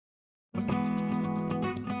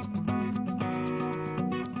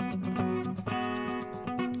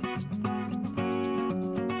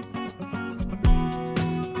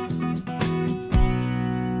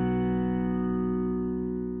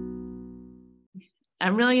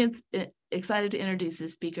I'm really excited to introduce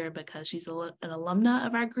this speaker because she's an alumna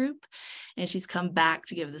of our group, and she's come back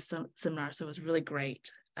to give this seminar, so it was really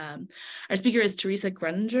great. Our speaker is Theresa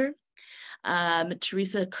Gruninger.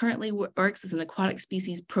 Theresa currently works as an aquatic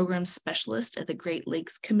species program specialist at the Great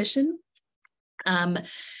Lakes Commission.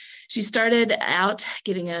 She started out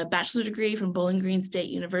getting a bachelor's degree from Bowling Green State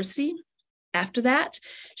University. After that,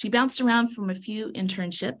 she bounced around from a few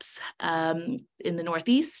internships in the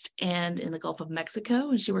Northeast and in the Gulf of Mexico,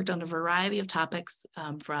 and she worked on a variety of topics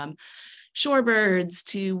from shorebirds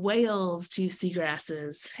to whales to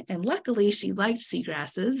seagrasses. And luckily, she liked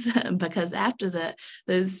seagrasses because after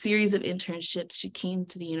those series of internships, she came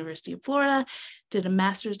to the University of Florida, did a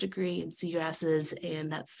master's degree in seagrasses,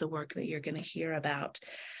 and that's the work that you're going to hear about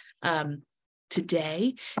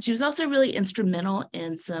today. She was also really instrumental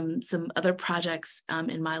in some other projects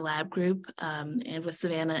in my lab group and with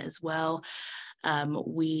Savannah as well.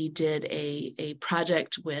 We did a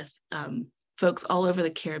project with folks all over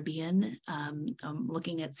the Caribbean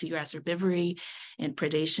looking at seagrass herbivory and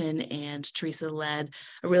predation, and Theresa led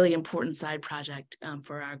a really important side project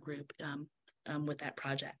for our group with that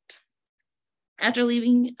project. After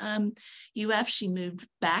leaving UF, she moved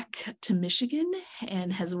back to Michigan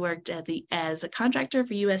and has worked as a contractor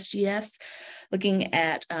for USGS, looking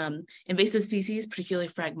at invasive species, particularly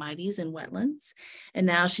Phragmites in wetlands. And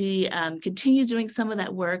now she continues doing some of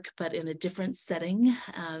that work, but in a different setting,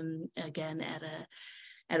 again,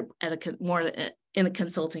 more in a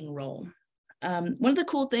consulting role. One of the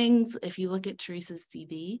cool things, if you look at Theresa's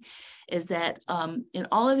CV, is that in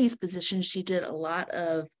all of these positions, she did a lot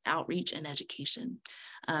of outreach and education.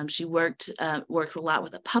 She works a lot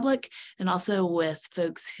with the public and also with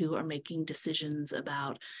folks who are making decisions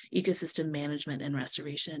about ecosystem management and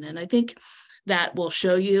restoration. And I think that will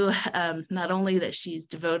show you not only that she's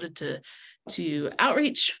devoted to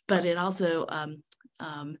outreach, but it also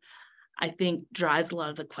I think drives a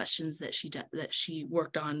lot of the questions that she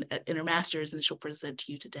worked on in her master's, and she'll present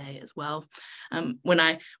to you today as well. When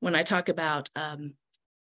I talk about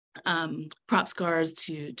prop scars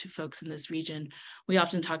to folks in this region, we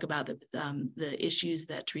often talk about the issues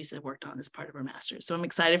that Theresa worked on as part of her master's. So I'm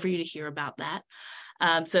excited for you to hear about that.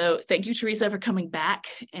 So thank you, Theresa, for coming back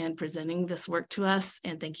and presenting this work to us,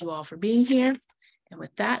 and thank you all for being here. And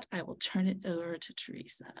with that, I will turn it over to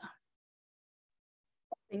Theresa.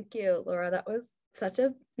 Thank you, Laura. That was such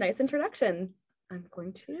a nice introduction. I'm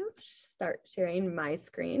going to start sharing my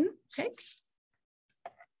screen. Okay.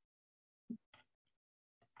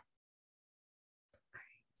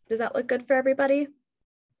 Does that look good for everybody?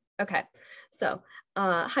 Okay, so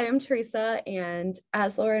hi, I'm Theresa, and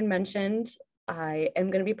as Lauren mentioned, I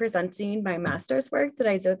am going to be presenting my master's work that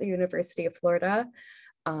I did at the University of Florida.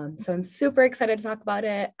 So I'm super excited to talk about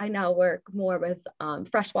it. I now work more with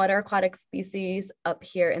freshwater aquatic species up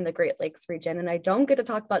here in the Great Lakes region, and I don't get to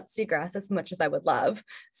talk about seagrass as much as I would love.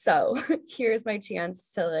 So here's my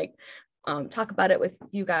chance to talk about it with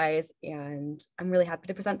you guys, and I'm really happy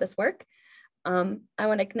to present this work. I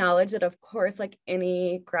want to acknowledge that, of course, like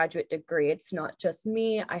any graduate degree, it's not just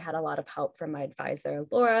me. I had a lot of help from my advisor,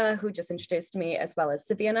 Laura, who just introduced me, as well as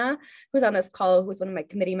Savannah, who's on this call, who's one of my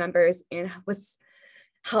committee members, and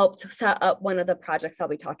helped set up one of the projects I'll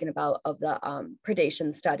be talking about of the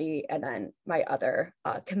predation study, and then my other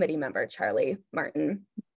committee member, Charlie Martin.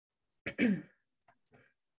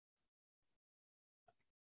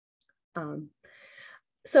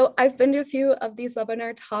 So I've been to a few of these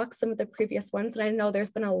webinar talks, some of the previous ones, and I know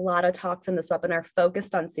there's been a lot of talks in this webinar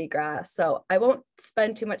focused on seagrass. So I won't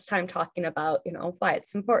spend too much time talking about, why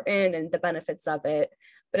it's important and the benefits of it,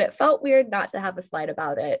 but it felt weird not to have a slide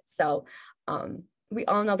about it. So we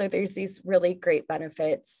all know that there's these really great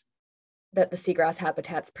benefits that the seagrass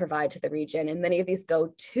habitats provide to the region. And many of these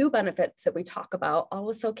go-to benefits that we talk about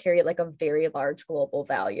also carry like a very large global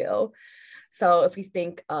value. So if we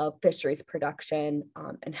think of fisheries production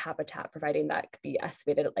and habitat providing, that could be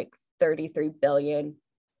estimated at like 33 billion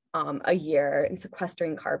a year, and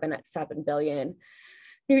sequestering carbon at 7 billion.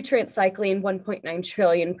 Nutrient cycling 1.9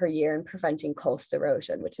 trillion per year, and preventing coast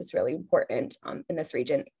erosion, which is really important in this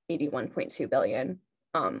region, 81.2 billion.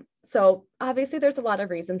 So obviously there's a lot of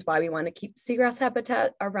reasons why we want to keep seagrass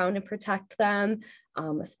habitat around and protect them,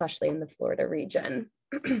 especially in the Florida region.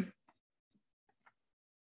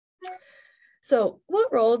 So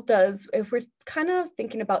what role does, if we're kind of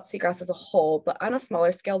thinking about seagrass as a whole, but on a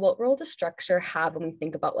smaller scale, what role does structure have when we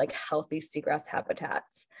think about like healthy seagrass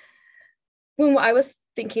habitats? When I was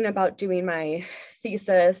thinking about doing my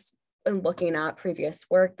thesis and looking at previous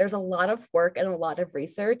work, there's a lot of work and a lot of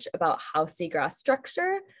research about how seagrass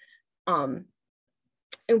structure and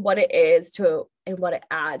what it is to and what it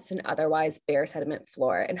adds to an otherwise bare sediment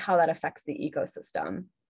floor and how that affects the ecosystem.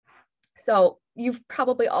 So you've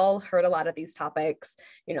probably all heard a lot of these topics,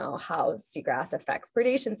 you know, how seagrass affects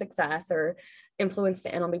predation success or influence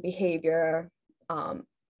the animal behavior,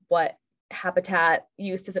 what habitat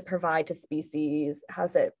use does it provide to species, how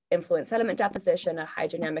does it influence sediment deposition, a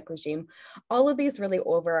hydrodynamic regime, all of these really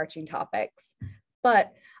overarching topics.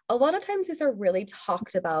 But a lot of times these are really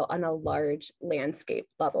talked about on a large landscape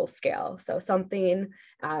level scale. So something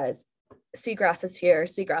as seagrass is here,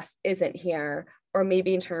 seagrass isn't here, or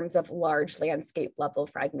maybe in terms of large landscape level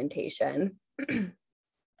fragmentation.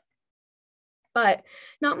 But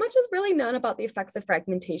not much is really known about the effects of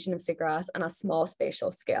fragmentation of seagrass on a small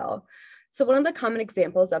spatial scale. So one of the common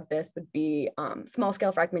examples of this would be small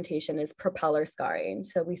scale fragmentation is propeller scarring.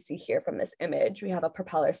 So we see here from this image, we have a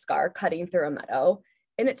propeller scar cutting through a meadow,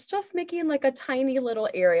 and it's just making like a tiny little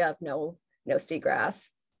area of no seagrass.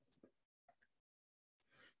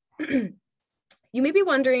 You may be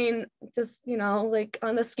wondering, does, you know, like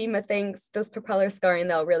on the scheme of things, does propeller scarring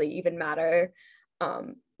though really even matter?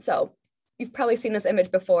 So you've probably seen this image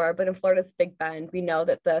before, but in Florida's Big Bend, we know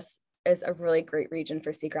that this is a really great region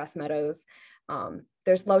for seagrass meadows.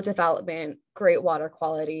 There's low development, great water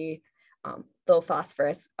quality, low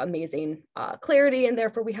phosphorus, amazing clarity, and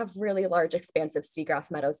therefore we have really large expansive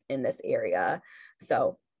seagrass meadows in this area.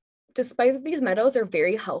 So despite that these meadows are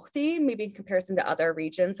very healthy, maybe in comparison to other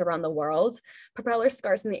regions around the world, propeller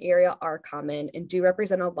scars in the area are common and do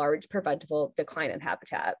represent a large preventable decline in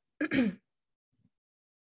habitat.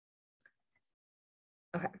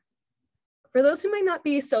 Okay. For those who might not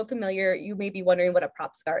be so familiar, you may be wondering what a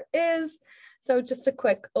prop scar is. So just a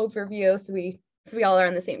quick overview so we all are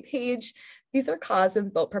on the same page. These are caused when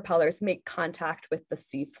boat propellers make contact with the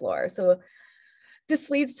seafloor. So this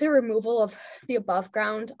leads to removal of the above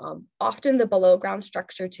ground, often the below ground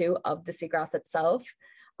structure too of the seagrass itself.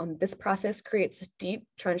 This process creates deep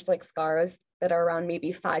trench-like scars that are around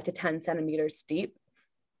maybe 5 to 10 centimeters deep.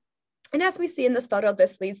 And as we see in this photo,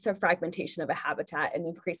 this leads to fragmentation of a habitat and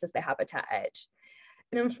increases the habitat edge.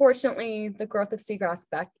 And unfortunately, the growth of seagrass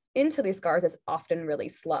back into these scars is often really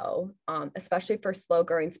slow, especially for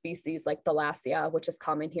slow-growing species like the Thalassia, which is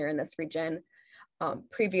common here in this region.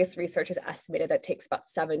 Previous research has estimated that it takes about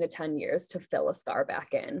 7 to 10 years to fill a scar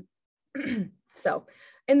back in. So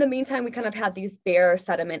in the meantime, we kind of have these bare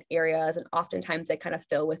sediment areas, and oftentimes they kind of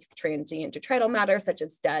fill with transient detrital matter, such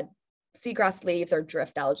as dead seagrass leaves or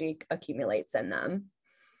drift algae accumulates in them.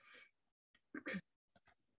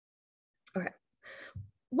 Okay.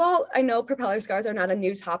 Well, I know propeller scars are not a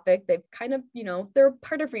new topic. They've kind of, you know, they're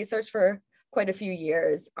part of research for quite a few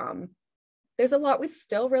years. There's a lot we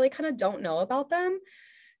still really kind of don't know about them.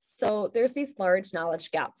 So there's these large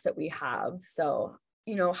knowledge gaps that we have. So,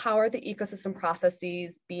 you know, how are the ecosystem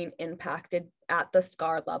processes being impacted at the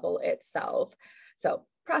scar level itself? So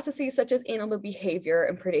processes such as animal behavior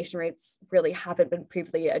and predation rates really haven't been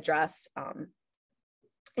previously addressed.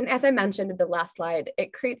 And as I mentioned in the last slide,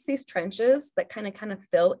 it creates these trenches that kind of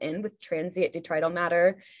fill in with transient detrital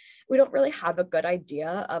matter. We don't really have a good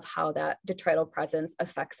idea of how that detrital presence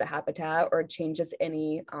affects the habitat or changes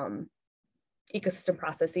any ecosystem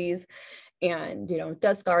processes. And, you know,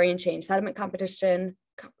 does scarring change sediment composition,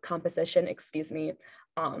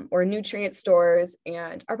 or nutrient stores,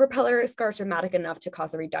 and are propeller scars dramatic enough to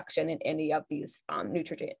cause a reduction in any of these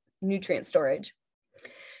nutrient storage?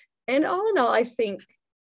 And all in all, I think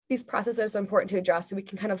these processes are important to address so we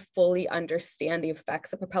can kind of fully understand the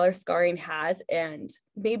effects that propeller scarring has, and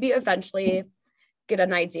maybe eventually get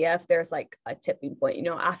an idea if there's like a tipping point, you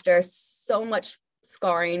know, after so much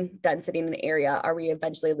scarring density in an area, are we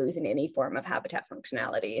eventually losing any form of habitat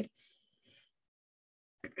functionality?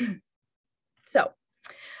 So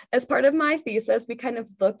as part of my thesis, we kind of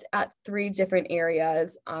looked at 3 different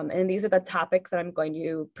areas, and these are the topics that I'm going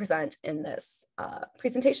to present in this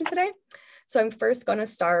presentation today. So I'm first going to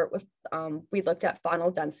start with, we looked at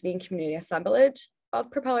faunal density and community assemblage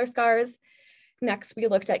of propeller scars. Next, we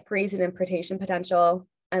looked at grazing and predation potential.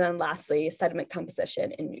 And then lastly, sediment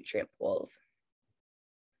composition in nutrient pools.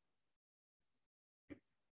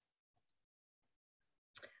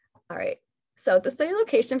 All right. So the study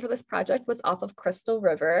location for this project was off of Crystal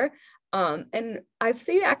River. And I've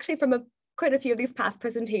seen actually from quite a few of these past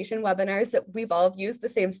presentation webinars that we've all used the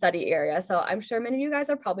same study area. So I'm sure many of you guys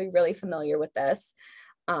are probably really familiar with this.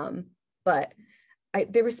 But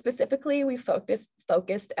they were specifically, we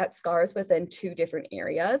focused at scars within 2 different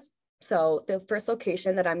areas. So the first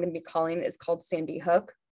location that I'm going to be calling is called Sandy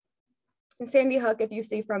Hook. And Sandy Hook, if you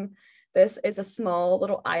see from this, is a small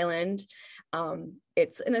little island.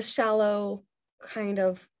 It's in a shallow kind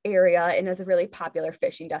of area and is a really popular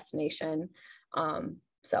fishing destination.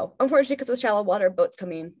 So unfortunately, because of shallow water, boats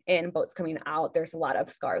coming in, boats coming out, there's a lot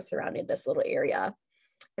of scars surrounding this little area.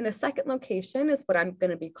 And the second location is what I'm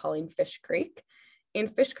going to be calling Fish Creek.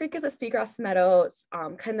 And Fish Creek is a seagrass meadow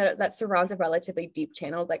that surrounds a relatively deep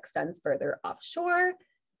channel that extends further offshore.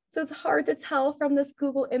 So it's hard to tell from this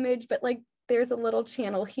Google image, but like there's a little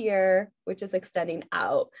channel here, which is extending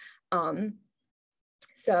out.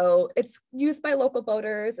 So it's used by local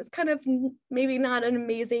boaters. It's kind of maybe not an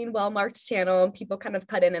amazing, well-marked channel. People kind of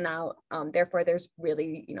cut in and out. Therefore, there's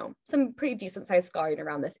really, some pretty decent sized scarring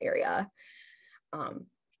around this area.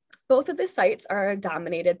 Both of the sites are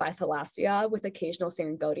dominated by thalassia with occasional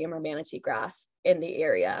Syringodium or manatee grass in the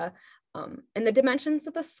area. And the dimensions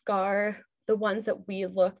of the scar, the ones that we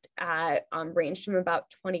looked at ranged from about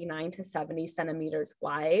 29 to 70 centimeters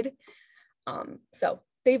wide. So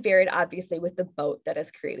they varied obviously with the boat that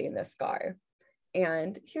is creating the scar.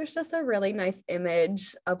 And here's just a really nice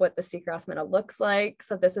image of what the seagrass meadow looks like.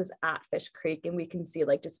 So this is at Fish Creek, and we can see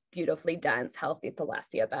like just beautifully dense, healthy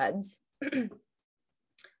thalassia beds.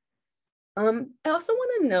 I also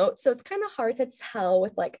want to note, so it's kind of hard to tell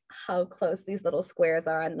with like how close these little squares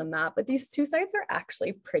are on the map, but these two sites are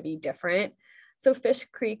actually pretty different. So Fish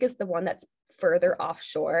Creek is the one that's further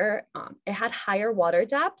offshore. It had higher water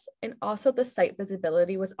depths, and also the site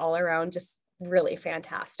visibility was all around just really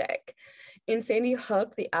fantastic. In Sandy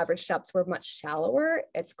Hook, the average depths were much shallower.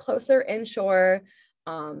 It's closer inshore,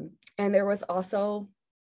 and there was also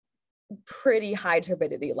pretty high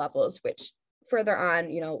turbidity levels, which further on,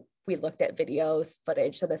 we looked at videos,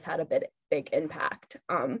 footage, so this had a big impact.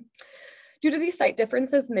 Due to these site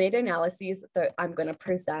differences, many of the analyses that I'm going to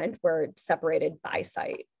present were separated by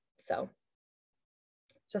site. So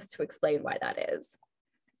just to explain why that is.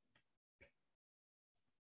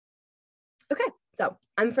 Okay, so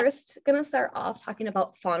I'm first going to start off talking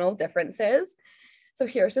about faunal differences. So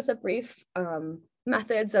here's just a brief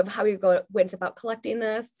methods of how we went about collecting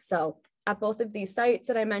this. So at both of these sites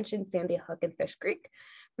that I mentioned, Sandy Hook and Fish Creek,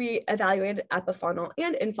 we evaluated epifaunal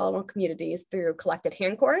and infaunal communities through collected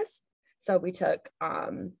hand cores. So we took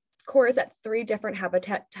cores at 3 different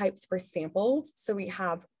habitat types were sampled. So we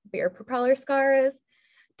have bare propeller scars,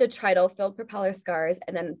 detrital-filled propeller scars,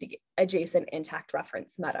 and then the adjacent intact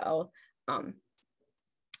reference meadow.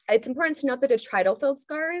 It's important to note that detrital-filled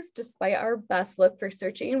scars, despite our best look for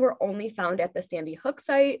searching, were only found at the Sandy Hook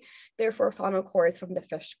site. Therefore, faunal cores from the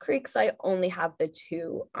Fish Creek site only have the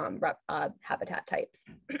 2 habitat types.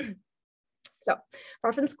 So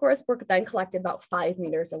reference cores were then collected about 5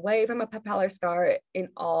 meters away from a propeller scar, and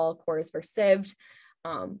all cores were sieved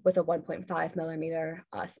with a 1.5 millimeter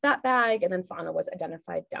spat bag, and then fauna was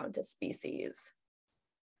identified down to species.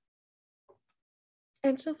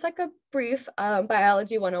 And just like a brief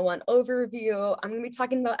biology 101 overview, I'm going to be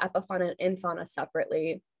talking about epifauna and infauna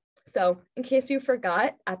separately. So in case you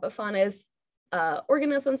forgot, epifauna is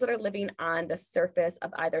organisms that are living on the surface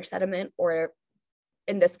of either sediment or,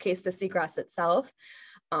 in this case, the seagrass itself.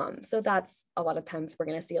 So that's a lot of times we're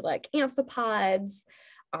going to see like amphipods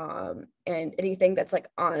and anything that's like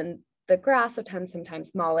on the grass,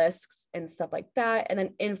 sometimes mollusks and stuff like that. And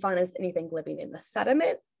then infauna is anything living in the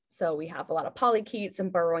sediment. So we have a lot of polychaetes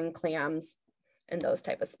and burrowing clams and those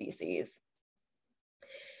type of species.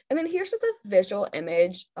 And then here's just a visual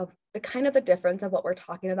image of the kind of the difference of what we're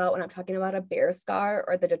talking about when I'm talking about a bear scar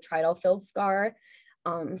or the detrital-filled scar.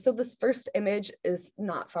 So this first image is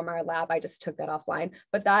not from our lab. I just took that offline,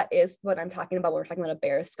 but that is what I'm talking about when we're talking about a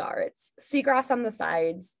bear scar. It's seagrass on the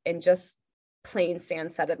sides and just plain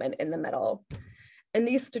sand sediment in the middle. And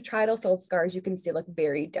these detrital-filled scars you can see look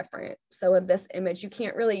very different. So in this image, you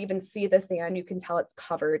can't really even see the sand. You can tell it's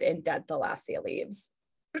covered in dead thalassia leaves.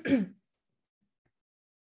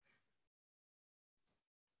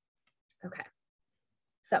 Okay.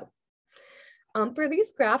 So for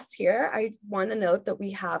these graphs here, I want to note that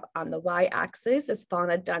we have on the y-axis is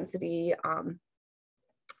fauna density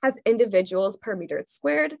as individuals per meter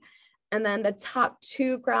squared. And then the top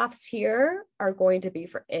 2 graphs here are going to be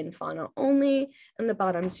for infauna only, and the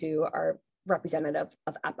bottom 2 are representative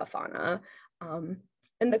of epifauna. And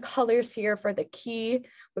the colors here for the key,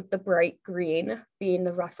 with the bright green being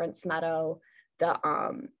the reference meadow, the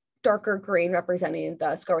darker green representing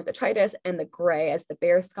the scar with detritus, and the gray as the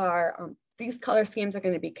bear scar. These color schemes are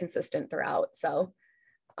going to be consistent throughout. So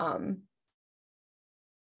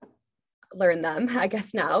learn them, I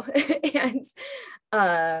guess, now. And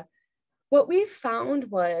what we found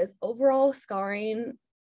was overall scarring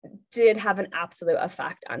did have an absolute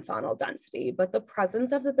effect on faunal density, but the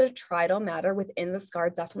presence of the detrital matter within the scar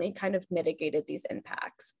definitely kind of mitigated these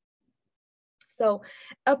impacts. So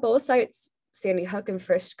at both sites, Sandy Hook and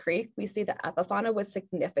Fish Creek, we see the epifauna was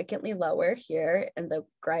significantly lower here in the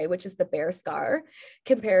gray, which is the bear scar,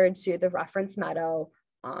 compared to the reference meadow,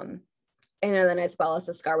 and then as well as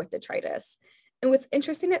the scar with detritus. And what's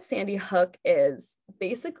interesting at Sandy Hook is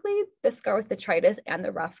basically the scar with detritus and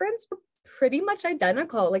the reference were pretty much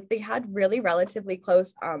identical. Like they had really relatively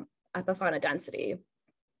close epifauna density.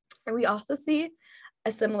 And we also see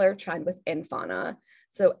a similar trend with infauna.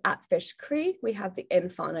 So at Fish Creek, we have the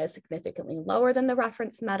infauna is significantly lower than the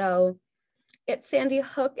reference meadow. At Sandy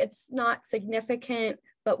Hook, it's not significant,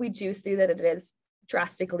 but we do see that it is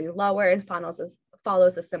drastically lower and follows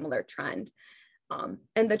a similar trend.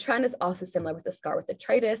 And the trend is also similar with the scar with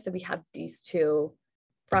detritus. So we have these two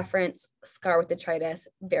reference scar with detritus,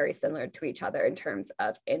 very similar to each other in terms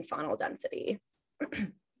of infaunal density.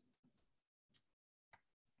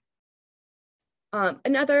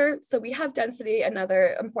 So we have density.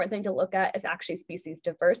 Another important thing to look at is actually species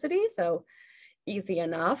diversity. So easy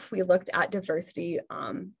enough. We looked at diversity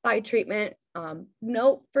by treatment.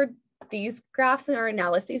 Note for these graphs in our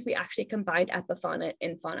analyses, we actually combined epifauna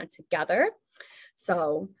and infauna together.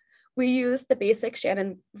 So we used the basic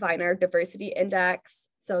Shannon-Viner diversity index.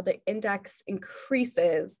 So the index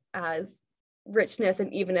increases as richness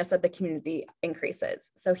and evenness of the community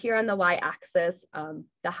increases. So here on the y-axis,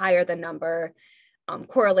 the higher the number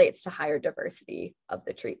correlates to higher diversity of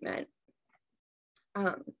the treatment.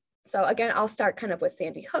 So again, I'll start kind of with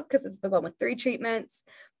Sandy Hook because it's the one with 3 treatments.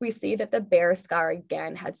 We see that the bear scar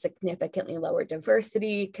again had significantly lower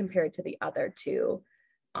diversity compared to the other 2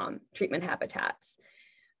 treatment habitats.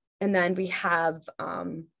 And then we have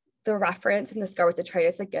the reference and the scar with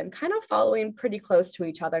detritus again, kind of following pretty close to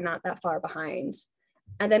each other, not that far behind.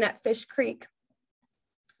 And then at Fish Creek,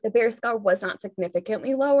 the bear scar was not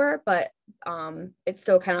significantly lower, but it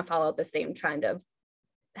still kind of followed the same trend of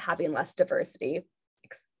having less diversity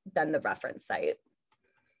than the reference site.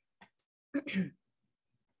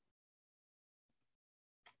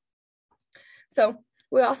 So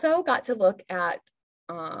we also got to look at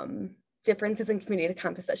differences in community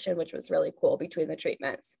composition, which was really cool between the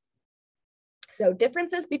treatments. So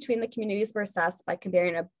differences between the communities were assessed by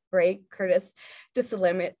comparing a Bray-Curtis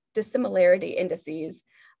dissimilarity indices,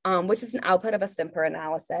 which is an output of a Simper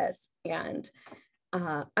analysis. And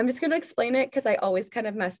I'm just going to explain it because I always kind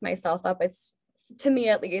of mess myself up. It's, to me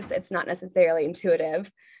at least, it's not necessarily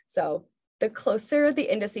intuitive. So the closer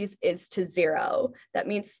the indices is to 0, that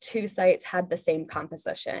means 2 sites had the same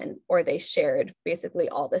composition or they shared basically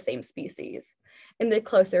all the same species. And the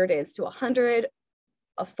closer it is to 100,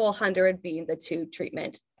 a full 100 being the 2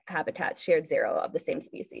 treatment habitats shared 0 of the same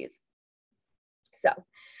species. So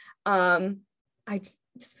I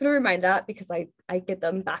just want to remind that because I get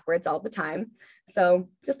them backwards all the time. So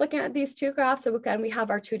just looking at these 2 graphs, so again, we have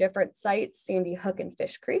our 2 different sites, Sandy Hook and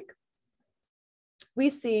Fish Creek. We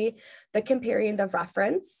see that comparing the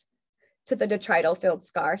reference to the detrital field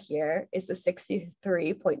scar here is the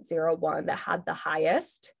 63.01 that had the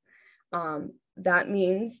highest. That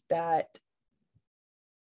means that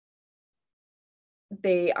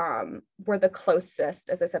they were the closest,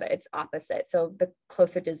 as I said, it's opposite, so the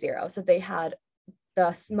closer to 0. So they had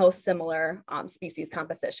the most similar species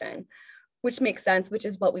composition, which makes sense, which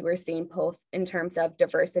is what we were seeing both in terms of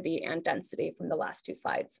diversity and density from the last 2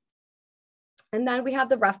 slides. And then we have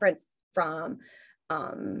the reference from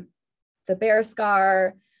the bear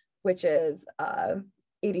scar, which is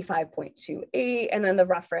 85.28, and then the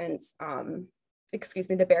reference,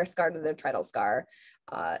 the bear scar to the detrital scar,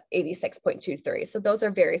 86.23. So those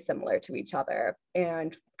are very similar to each other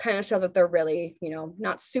and kind of show that they're really,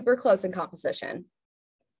 not super close in composition.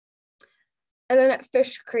 And then at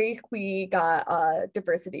Fish Creek, we got a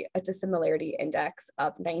dissimilarity index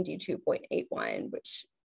of 92.81, which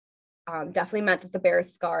definitely meant that the bear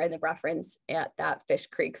scar and the reference at that Fish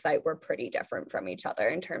Creek site were pretty different from each other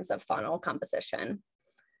in terms of faunal composition.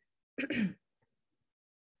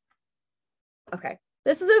 Okay,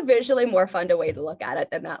 this is a visually more fun way to look at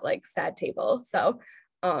it than that like sad table. So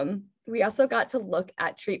we also got to look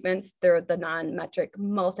at treatments through the non-metric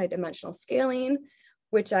multidimensional scaling,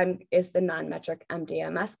 which is the non-metric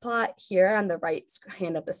MDMS plot here on the right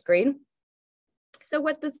hand of the screen. So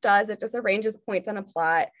what this does, it just arranges points on a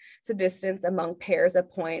plot so distance among pairs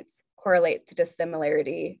of points correlates to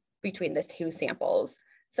dissimilarity between the 2 samples.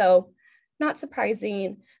 So not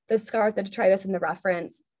surprising, the scar with the detritus and the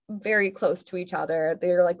reference, very close to each other.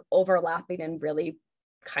 They're like overlapping and really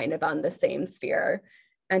kind of on the same sphere.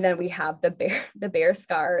 And then we have the bear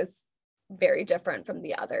scars, very different from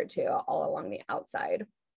the other 2 all along the outside.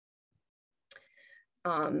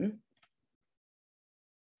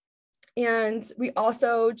 And we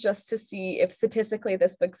also, just to see if statistically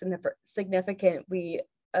this was significant, we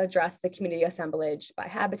addressed the community assemblage by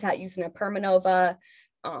habitat using a permanova.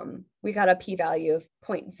 We got a p-value of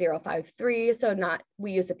 0.053, so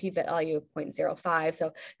we used a p-value of 0.05,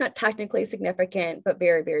 so not technically significant, but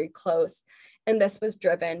very, very close. And this was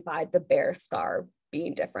driven by the bear scar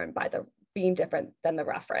being different than the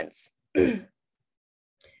reference.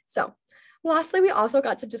 So lastly, we also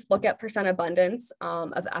got to just look at percent abundance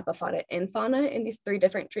of epifauna and fauna in these 3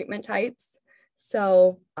 different treatment types.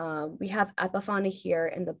 So we have epifauna here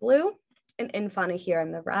in the blue and infauna here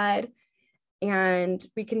in the red. And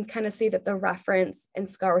we can kind of see that the reference and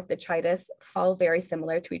scar with detritus fall very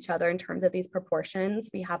similar to each other in terms of these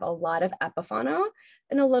proportions. We have a lot of epifauna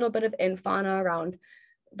and a little bit of infauna, around,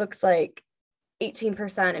 looks like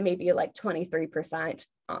 18% and maybe like 23%.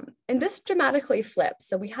 And this dramatically flips.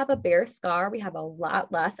 So we have a bear scar, we have a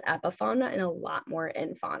lot less epifauna and a lot more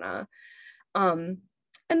infauna.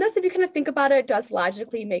 And this, if you kind of think about it, does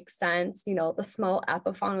logically make sense. You know, the small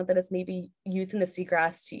epifauna that is maybe using the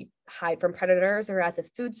seagrass to hide from predators or as a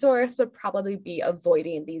food source would probably be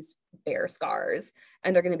avoiding these bear scars,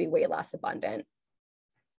 and they're going to be way less abundant.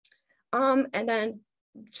 And then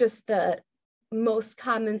just the most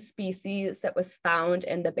common species that was found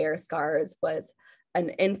in the bear scars was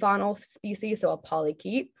an infaunal species, so a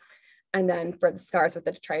polychaete. And then for the scars with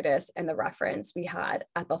the detritus and the reference, we had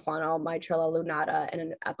epifaunal Mitrilla lunata and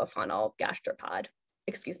an epifaunal gastropod,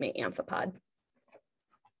 amphipod.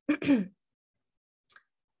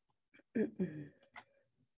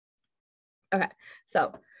 Okay,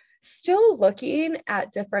 so still looking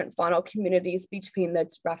at different faunal communities between the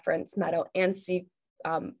reference meadow and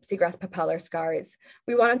seagrass propeller scars,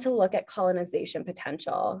 we wanted to look at colonization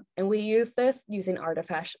potential. And we use this using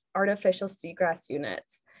artificial seagrass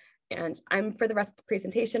units. And for the rest of the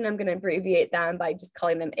presentation, I'm going to abbreviate them by just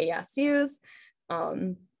calling them ASUs.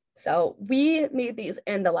 So we made these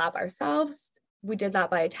in the lab ourselves. We did that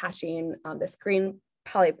by attaching this green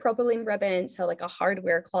polypropylene ribbon to like a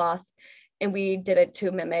hardware cloth. And we did it to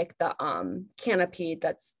mimic the canopy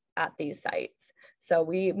that's at these sites. So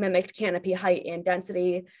we mimicked canopy height and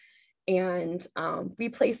density. And we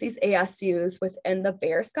placed these ASUs within the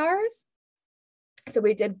bear scars. So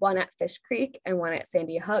we did one at Fish Creek and one at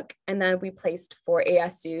Sandy Hook, and then we placed 4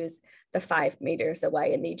 ASUs the 5 meters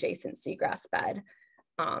away in the adjacent seagrass bed.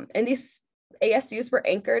 And these ASUs were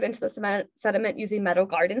anchored into the sediment using metal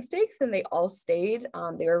garden stakes, and they all stayed.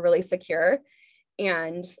 They were really secure.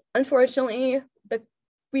 And unfortunately,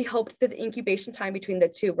 we hoped that the incubation time between the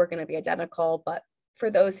 2 were going to be identical, but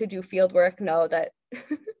for those who do field work know that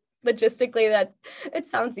logistically that it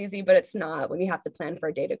sounds easy, but it's not when you have to plan for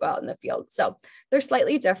a day to go out in the field. So they're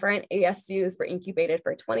slightly different. ASUs were incubated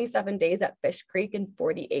for 27 days at Fish Creek and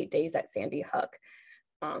 48 days at Sandy Hook.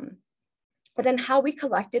 But then how we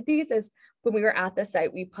collected these is when we were at the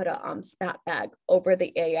site, we put a spat bag over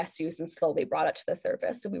the ASUs and slowly brought it to the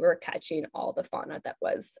surface. So we were catching all the fauna that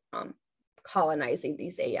was colonizing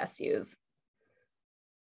these ASUs.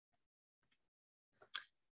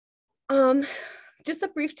 Just a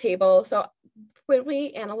brief table. So when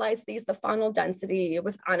we analyzed these, the faunal density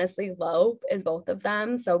was honestly low in both of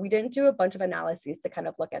them. So we didn't do a bunch of analyses to kind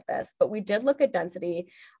of look at this, but we did look at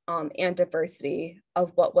density and diversity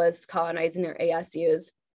of what was colonizing our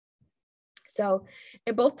ASUs. So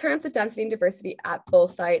in both terms of density and diversity at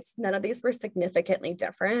both sites, none of these were significantly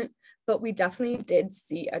different, but we definitely did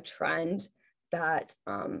see a trend that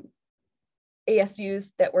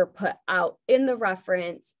ASUs that were put out in the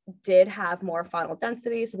reference did have more faunal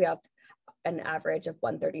density. So we have an average of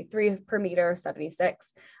 133 per meter,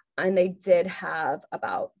 76, and they did have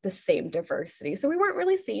about the same diversity. So we weren't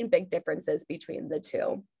really seeing big differences between the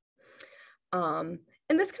 2. And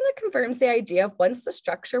this kind of confirms the idea of once the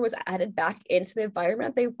structure was added back into the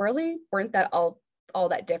environment, they really weren't that all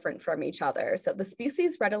that different from each other. So the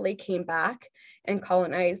species readily came back and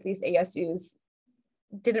colonized these ASUs.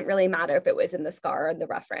 Didn't really matter if it was in the scar or the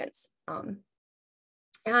reference.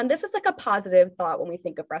 And this is like a positive thought when we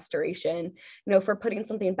think of restoration, you know, if we're putting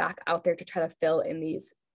something back out there to try to fill in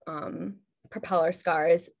these propeller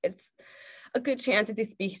scars, it's a good chance that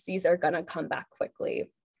these species are going to come back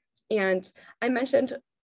quickly. And I mentioned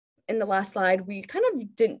in the last slide, we kind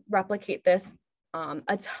of didn't replicate this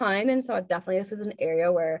a ton. And so definitely this is an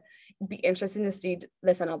area where it'd be interesting to see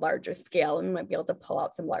this on a larger scale, and we might be able to pull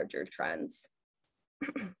out some larger trends.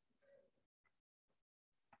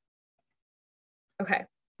 Okay,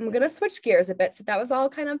 I'm going to switch gears a bit. So that was all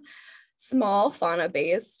kind of small fauna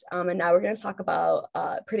based. And now we're going to talk about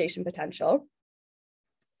predation potential.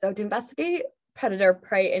 So to investigate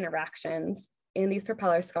predator-prey interactions in these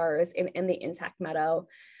propeller scars in the intact meadow,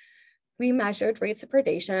 We measured rates of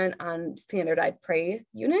predation on standardized prey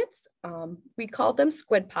units. We called them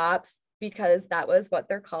squid pops because that was what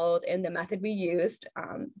they're called in the method we used.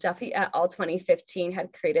 Duffy et al. 2015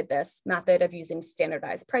 had created this method of using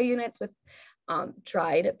standardized prey units with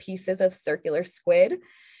dried pieces of circular squid.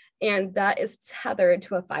 And that is tethered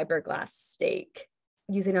to a fiberglass stake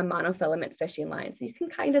using a monofilament fishing line. So you can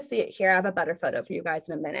kind of see it here. I have a better photo for you guys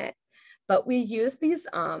in a minute. But we use these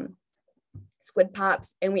squid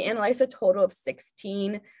pops and we analyzed a total of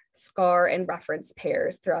 16 scar and reference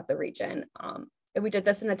pairs throughout the region. And we did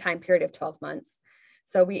this in a time period of 12 months.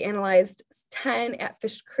 So we analyzed 10 at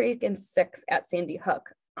Fish Creek and 6 at Sandy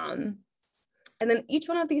Hook. And then each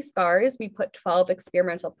one of these scars, we put 12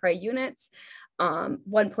 experimental prey units,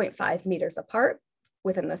 1.5 meters apart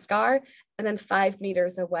within the scar, and then 5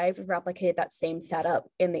 meters away, we replicated that same setup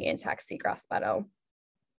in the intact seagrass meadow.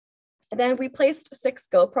 And then we placed 6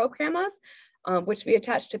 GoPro cameras, which we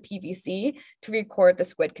attached to PVC to record the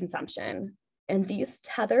squid consumption. And these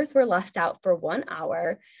tethers were left out for 1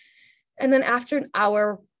 hour. And then after an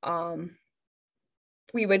hour,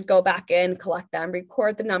 we would go back in, collect them,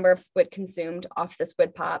 record the number of squid consumed off the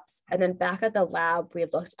squid pops. And then back at the lab, we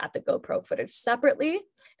looked at the GoPro footage separately,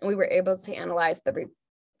 and we were able to analyze the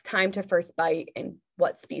time to first bite and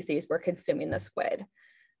what species were consuming the squid.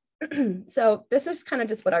 So this is kind of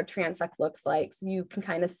just what our transect looks like. So you can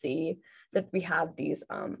kind of see that we have these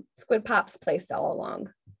squid pops placed all along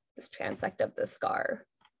this transect of the scar.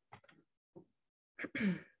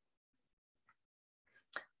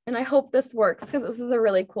 And I hope this works because this is a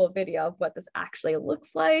really cool video of what this actually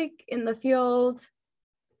looks like in the field.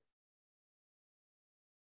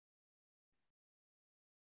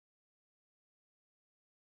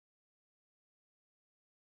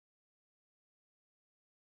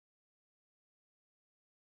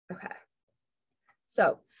 Okay,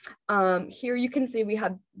 so here you can see we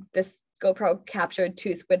have this GoPro captured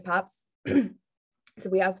 2 squid pops. So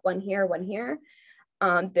we have one here, one here.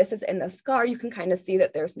 This is in the scar. You can kind of see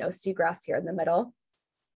that there's no seagrass here in the middle.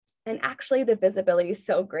 And actually the visibility is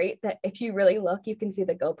so great that if you really look, you can see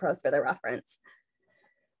the GoPros for the reference.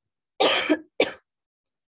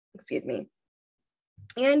 Excuse me.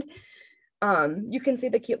 And you can see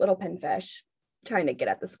the cute little pinfish trying to get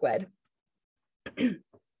at the squid.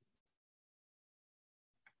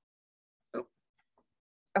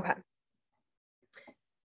 Okay.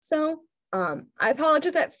 So I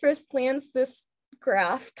apologize at first glance, this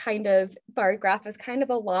bar graph is kind of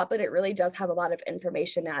a lot, but it really does have a lot of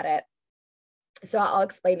information at it. So I'll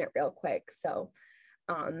explain it real quick. So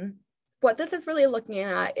what this is really looking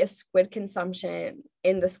at is squid consumption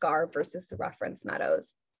in the scar versus the reference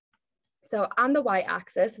meadows. So on the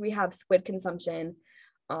y-axis, we have squid consumption,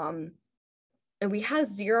 and we have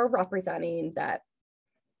 0 representing that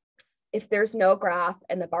if there's no graph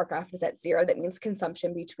and the bar graph is at 0, that means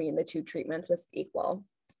consumption between the 2 treatments was equal.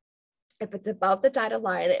 If it's above the dotted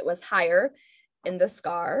line, it was higher in the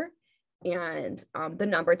scar, and the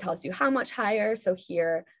number tells you how much higher. So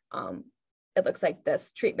here, it looks like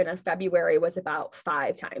this treatment in February was about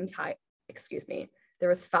 5 times high, excuse me, there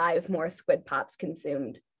was 5 more squid pops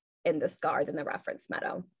consumed in the scar than the reference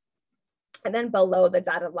meadow. And then below the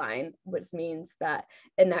dotted line, which means that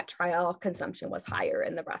in that trial, consumption was higher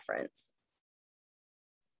in the reference.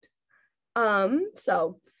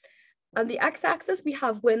 So on the x-axis, we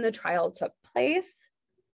have when the trial took place.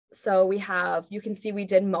 So we have, you can see we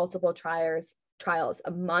did multiple trials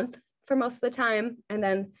a month for most of the time. And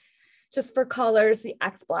then just for colors, the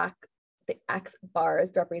X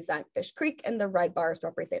bars represent Fish Creek and the red bars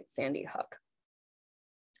represent Sandy Hook.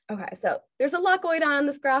 Okay, so there's a lot going on in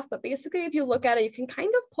this graph, but basically if you look at it, you can kind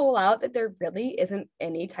of pull out that there really isn't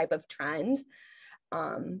any type of trend.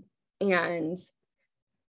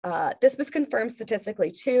 This was confirmed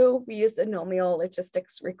statistically too. We used anomial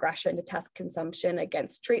logistics regression to test consumption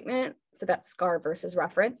against treatment. So that's scar versus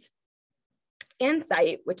reference, and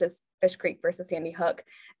site, which is Fish Creek versus Sandy Hook.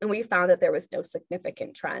 And we found that there was no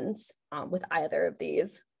significant trends with either of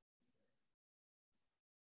these.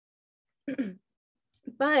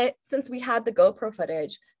 But since we had the GoPro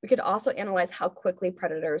footage, we could also analyze how quickly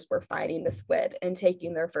predators were finding the squid and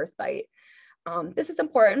taking their first bite. This is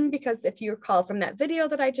important because if you recall from that video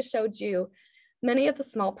that I just showed you, many of the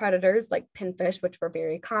small predators like pinfish, which were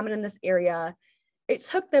very common in this area, it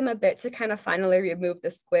took them a bit to kind of finally remove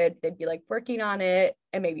the squid. They'd be like working on it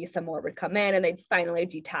and maybe some more would come in and they'd finally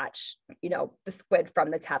detach, the squid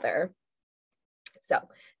from the tether. So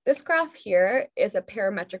this graph here is a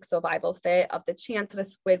parametric survival fit of the chance that a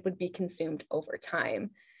squid would be consumed over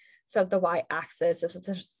time. So the y-axis is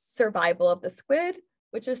the survival of the squid,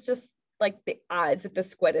 which is just like the odds that the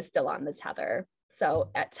squid is still on the tether.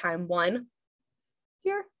 So at time 1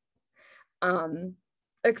 here,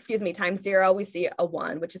 time 0, we see a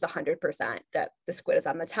 1, which is 100% that the squid is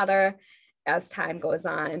on the tether. As time goes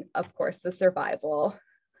on, of course, the survival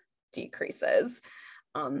decreases.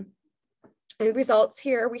 And the results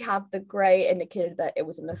here, we have the gray indicated that it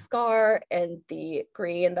was in the scar and the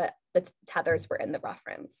green that the tethers were in the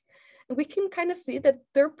reference. And we can kind of see that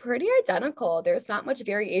they're pretty identical. There's not much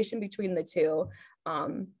variation between the two.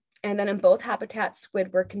 And then in both habitats,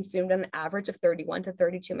 squid were consumed on an average of 31 to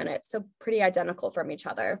 32 minutes. So pretty identical from each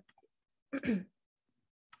other.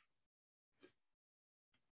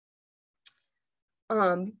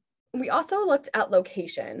 We also looked at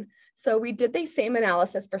location. So we did the same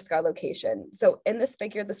analysis for scar location. So in this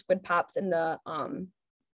figure, the squid pops and the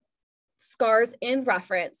scars in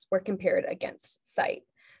reference were compared against site.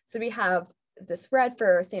 So we have this red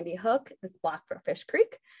for Sandy Hook, this black for Fish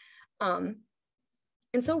Creek.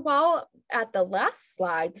 And so while at the last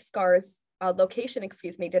slide, scars location,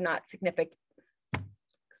 did not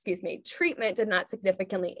treatment did not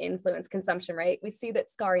significantly influence consumption rate, we see that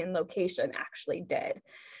scarring location actually did.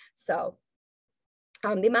 So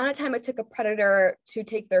the amount of time it took a predator to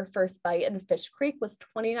take their first bite in Fish Creek was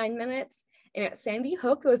 29 minutes. And at Sandy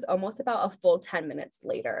Hook, it was almost about a full 10 minutes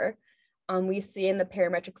later. We see in the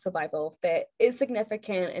parametric survival fit is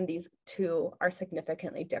significant, and these two are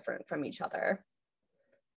significantly different from each other.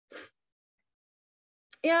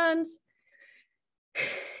 And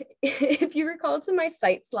if you recall to my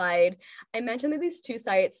site slide, I mentioned that these two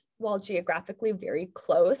sites, while geographically very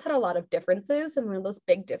close, had a lot of differences, and one of those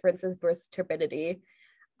big differences was turbidity.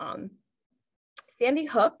 Sandy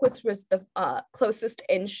Hook, which was the closest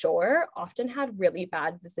inshore, often had really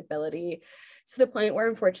bad visibility to the point where,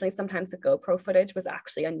 unfortunately, sometimes the GoPro footage was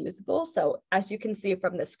actually unusable. So as you can see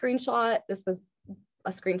from the screenshot, this was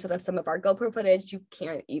a screenshot of some of our GoPro footage. You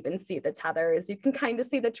can't even see the tethers. You can kind of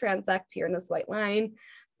see the transect here in this white line,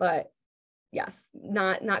 but yes,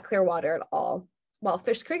 not clear water at all. While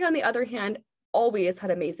Fish Creek, on the other hand, always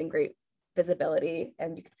had amazing, great visibility.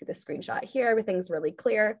 And you can see the screenshot here, everything's really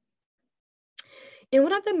clear. And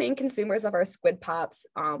one of the main consumers of our squid pops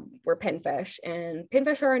were pinfish, and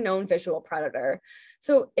pinfish are a known visual predator.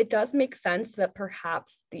 So it does make sense that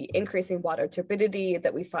perhaps the increasing water turbidity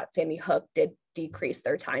that we saw at Sandy Hook did decrease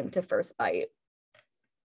their time to first bite.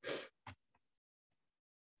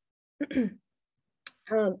 And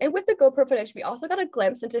with the GoPro footage, we also got a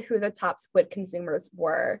glimpse into who the top squid consumers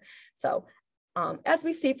were. So as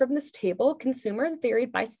we see from this table, consumers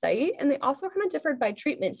varied by site, and they also kind of differed by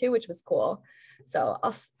treatment too, which was cool. So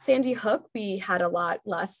Sandy Hook, we had a lot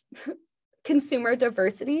less consumer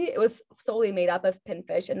diversity. It was solely made up of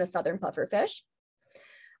pinfish and the southern pufferfish.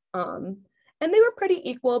 And they were pretty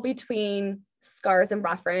equal between scars and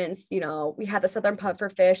reference. You know, we had the southern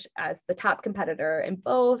pufferfish as the top competitor in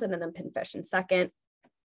both, and then the pinfish in second.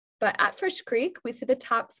 But at Fish Creek, we see the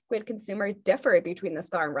top squid consumer differed between the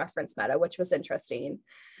scar and reference meadow, which was interesting.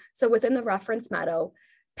 So within the reference meadow,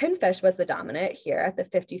 pinfish was the dominant here at the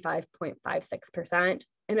 55.56%,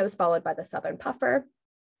 and it was followed by the southern puffer.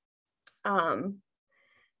 While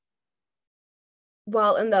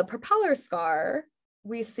in the propeller scar,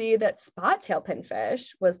 we see that spot-tail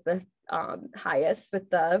pinfish was the highest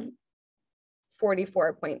with the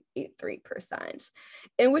 44.83%,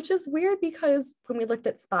 and which is weird because when we looked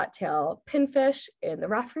at spot-tail pinfish in the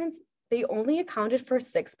reference, they only accounted for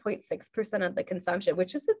 6.6% of the consumption,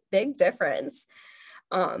 which is a big difference.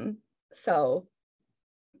 So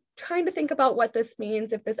trying to think about what this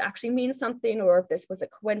means, if this actually means something or if this was a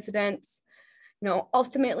coincidence. You know,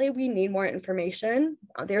 ultimately we need more information.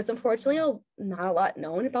 There's unfortunately not a lot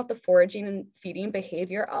known about the foraging and feeding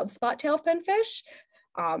behavior of spot-tail pinfish.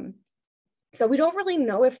 So we don't really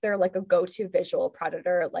know if they're like a go-to visual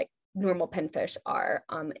predator like normal pinfish are.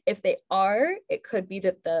 If they are, it could be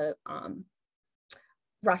that the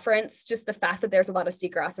reference, just the fact that there's a lot of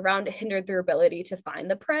seagrass around, hindered their ability to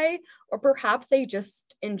find the prey, or perhaps they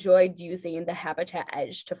just enjoyed using the habitat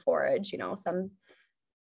edge to forage. You know,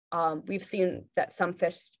 we've seen that some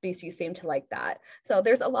fish species seem to like that. So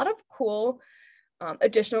there's a lot of cool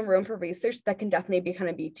additional room for research that can definitely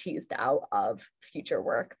be teased out of future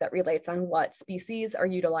work that relates on what species are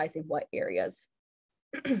utilizing what areas.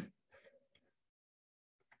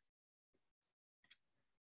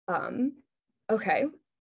 Okay,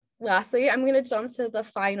 lastly, I'm going to jump to the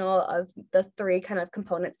final of the three kind of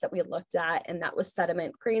components that we looked at, and that was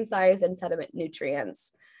sediment grain size and sediment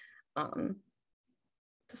nutrients.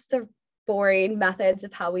 Just the boring methods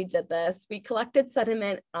of how we did this. We collected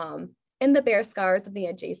sediment in the bare scars of the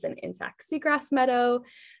adjacent intact seagrass meadow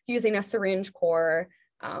using a syringe core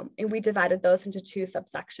And we divided those into two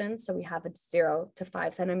subsections. So we have a 0 to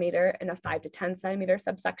 5 centimeter and a 5 to 10 centimeter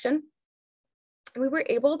subsection. And we were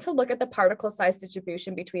able to look at the particle size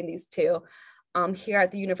distribution between these two. Here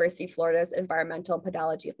at the University of Florida's Environmental and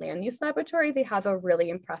Pedology Land Use Laboratory, they have a really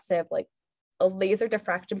impressive, like a laser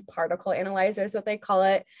diffraction particle analyzer is what they call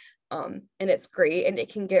it. And it's great. And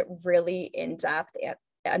it can get really in-depth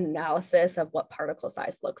analysis of what particle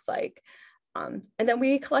size looks like. And then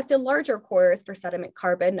we collected larger cores for sediment,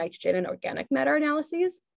 carbon, nitrogen, and organic matter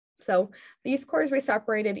analyses. So these cores we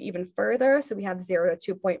separated even further. So we have 0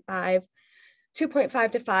 to 2.5,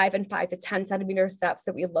 2.5 to 5, and 5 to 10 centimeter depths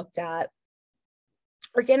that we looked at.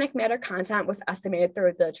 Organic matter content was estimated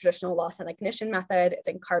through the traditional loss and ignition method.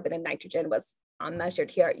 Then carbon and nitrogen was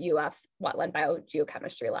measured here at UF's Wetland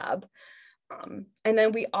Biogeochemistry Lab. And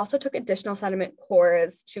then we also took additional sediment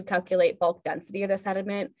cores to calculate bulk density of the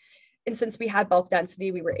sediment. And since we had bulk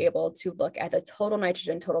density, we were able to look at the total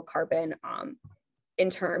nitrogen, total carbon in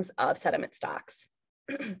terms of sediment stocks.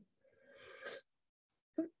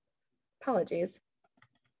 Apologies.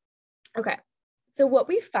 Okay. So what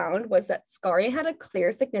we found was that scarring had a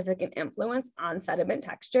clear significant influence on sediment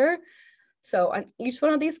texture. So on each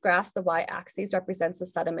one of these graphs, the y-axis represents the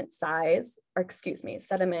sediment size, or excuse me,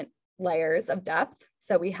 sediment layers of depth.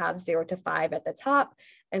 So we have 0 to 5 at the top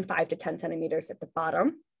and 5 to 10 centimeters at the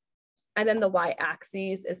bottom. And then the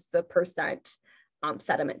y-axis is the percent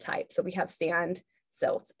sediment type. So we have sand,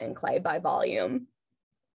 silt, and clay by volume.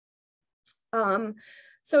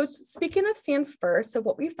 So speaking of sand first, so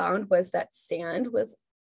what we found was that sand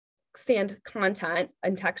content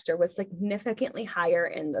and texture was significantly higher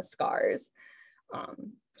in the scars.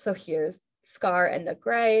 So here's scar in the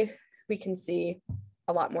gray. We can see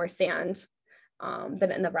a lot more sand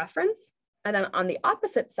than in the reference. And then on the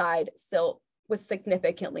opposite side, silt was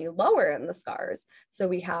significantly lower in the scars. So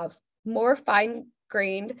we have more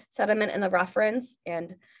fine-grained sediment in the reference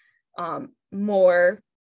and more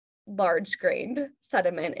large-grained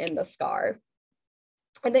sediment in the scar.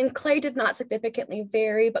 And then clay did not significantly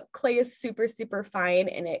vary, but clay is super, super fine,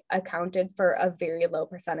 and it accounted for a very low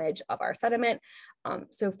percentage of our sediment.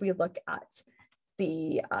 So if we look at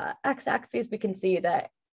the x-axis, we can see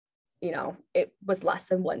that, you know, it was less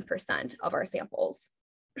than 1% of our samples.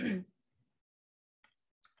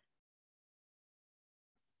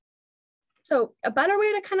 So a better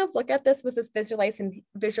way to kind of look at this was this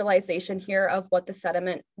visualization here of what the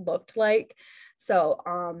sediment looked like. So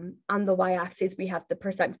on the y-axis, we have the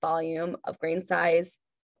percent volume of grain size.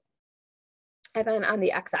 And then on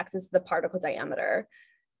the x-axis, the particle diameter.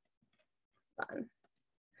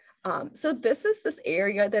 So this is this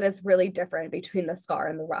area that is really different between the scar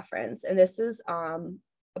and the reference. And this is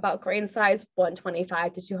about grain size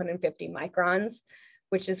 125 to 250 microns,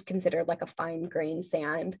 which is considered like a fine grain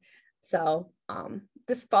sand. So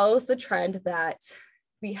this follows the trend that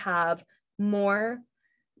we have more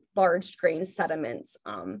large grain sediments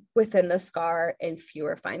within the scar and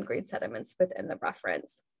fewer fine grain sediments within the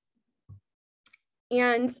reference.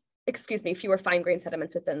 And, excuse me, fewer fine grain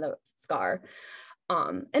sediments within the scar.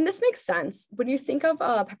 And this makes sense. When you think of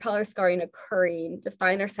propeller scarring occurring, the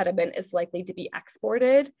finer sediment is likely to be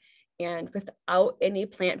exported. And without any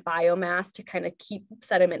plant biomass to kind of keep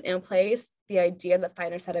sediment in place, the idea that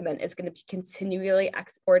finer sediment is going to be continually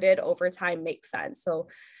exported over time makes sense. So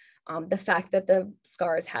the fact that the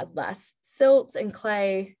scars had less silt and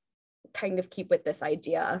clay kind of keep with this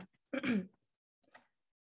idea.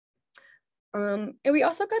 And we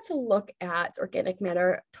also got to look at organic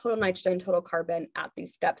matter, total nitrogen, total carbon at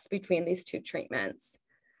these depths between these two treatments.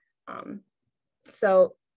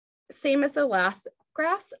 So same as the last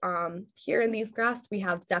graphs, here in these graphs, we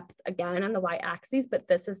have depth again on the y-axis, but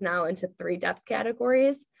this is now into 3 depth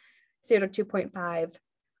categories, 0 to 2.5,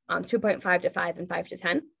 2.5 to 5, and 5 to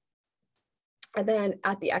 10. And then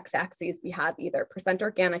at the x-axis, we have either percent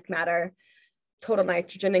organic matter, total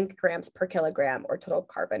nitrogen in grams per kilogram, or total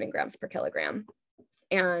carbon in grams per kilogram.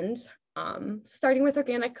 And starting with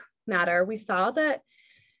organic matter, we saw that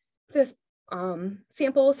this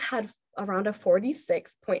samples had around a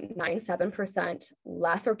 46.97%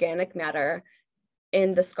 less organic matter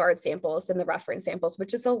in the scarred samples than the reference samples,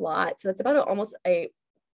 which is a lot. So that's about almost a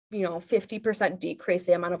 50% decrease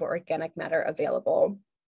the amount of organic matter available.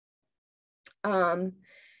 And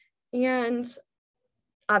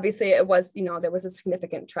obviously it was, there was a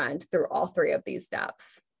significant trend through all 3 of these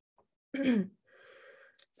depths.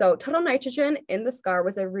 So total nitrogen in the scar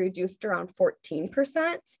was reduced around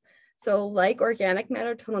 14%. So like organic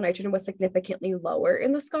matter, total nitrogen was significantly lower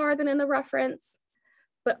in the scar than in the reference.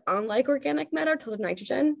 But unlike organic matter, total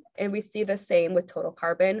nitrogen, and we see the same with total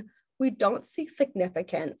carbon, we don't see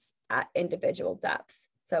significance at individual depths.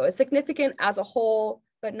 So it's significant as a whole,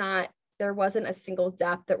 but there wasn't a single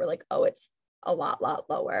depth that we're like, oh, it's a lot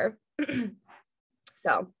lower.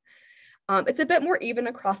 So it's a bit more even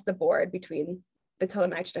across the board between the total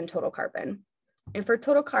nitrogen and total carbon. And for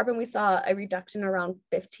total carbon, we saw a reduction around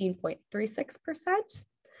 15.36%.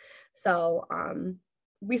 So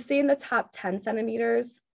we see in the top 10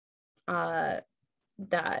 centimeters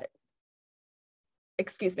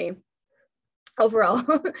overall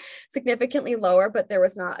significantly lower, but there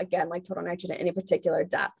was not, again, like total nitrogen at any particular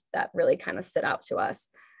depth that really kind of stood out to us.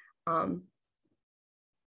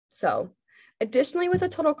 So additionally, with the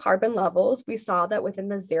total carbon levels, we saw that within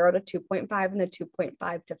the 0 to 2.5 and the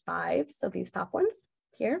 2.5 to 5, so these top ones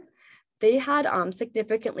here, they had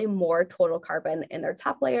significantly more total carbon in their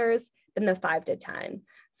top layers than the 5 to 10.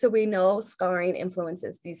 So we know scarring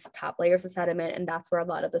influences these top layers of sediment, and that's where a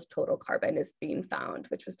lot of this total carbon is being found,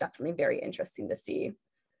 which was definitely very interesting to see.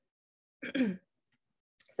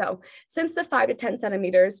 So since the 5 to 10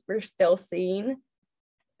 centimeters, we're still seeing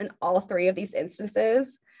in all three of these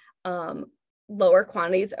instances, lower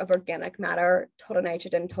quantities of organic matter, total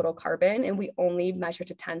nitrogen, total carbon, and we only measure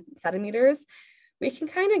to 10 centimeters. We can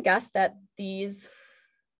kind of guess that these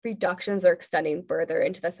reductions are extending further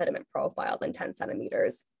into the sediment profile than 10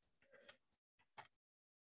 centimeters.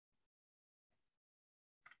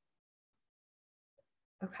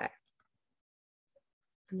 Okay.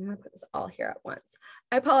 I'm gonna put this all here at once.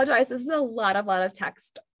 I apologize, this is a lot of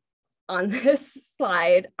text on this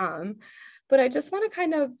slide, but I just want to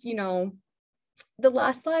kind of, the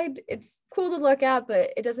last slide, it's cool to look at,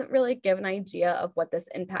 but it doesn't really give an idea of what this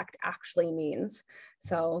impact actually means.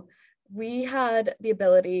 So we had the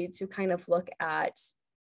ability to kind of look at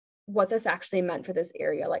what this actually meant for this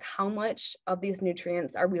area, like how much of these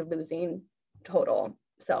nutrients are we losing total.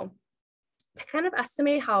 So to kind of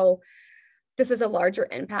estimate how this is a larger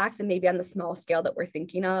impact than maybe on the small scale that we're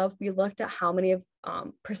thinking of, we looked at how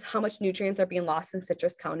much nutrients are being lost in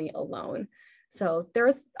Citrus County alone. So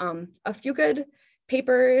there's a few good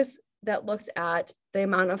papers that looked at the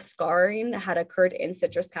amount of scarring that had occurred in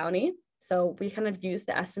Citrus County. So we kind of used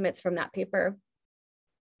the estimates from that paper.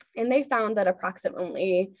 And they found that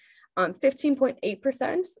approximately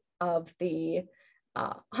 15.8% of the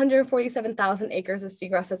 147,000 acres of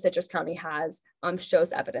seagrass that Citrus County has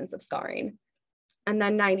shows evidence of scarring. And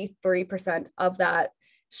then 93% of that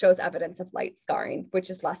shows evidence of light scarring, which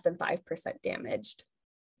is less than 5% damaged.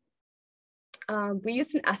 We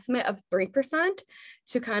used an estimate of 3%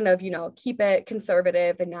 to kind of, keep it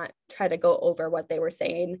conservative and not try to go over what they were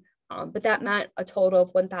saying. But that meant a total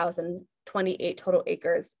of 1,028 total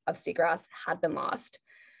acres of seagrass had been lost.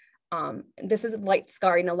 This is light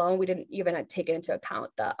scarring alone. We didn't even take into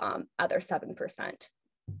account the other 7%.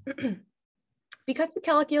 Because we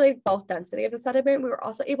calculated both density of the sediment, we were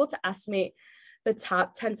also able to estimate the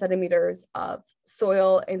top 10 centimeters of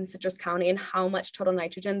soil in Citrus County and how much total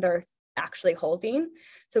nitrogen they're actually holding.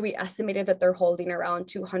 So we estimated that they're holding around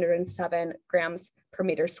 207 grams per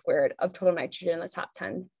meter squared of total nitrogen in the top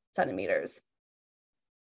 10 centimeters.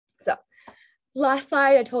 So last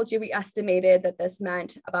slide, I told you we estimated that this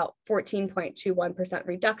meant about 14.21%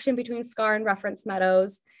 reduction between scar and reference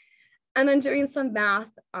meadows. And then doing some math,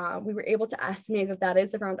 we were able to estimate that that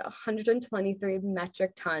is around 123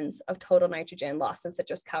 metric tons of total nitrogen lost in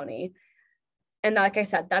Citrus County. And like I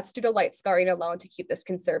said, that's due to light scarring alone to keep this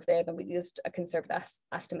conservative. And we used a conservative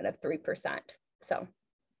estimate of 3%. So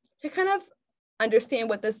to kind of understand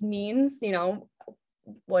what this means,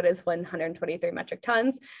 what is 123 metric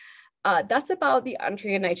tons? That's about the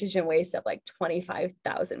untreated nitrogen waste of like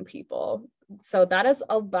 25,000 people. So that is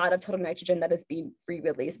a lot of total nitrogen that is being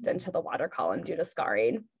re-released into the water column due to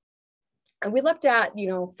scarring. And we looked at,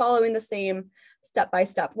 following the same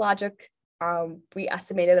step-by-step logic, we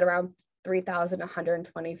estimated around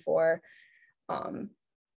 3,124, that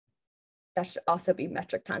should also be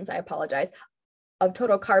metric tons, I apologize, of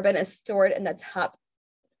total carbon is stored in the top,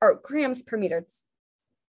 or grams per meter.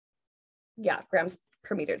 Yeah, grams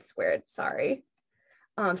per meter squared, sorry.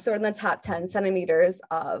 Stored in the top 10 centimeters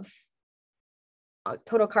of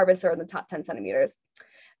total carbon stored in the top 10 centimeters.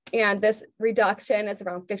 And this reduction is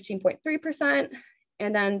around 15.3%,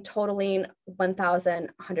 and then totaling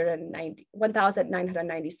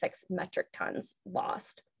 1,996 metric tons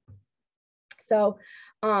lost. So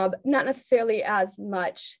not necessarily as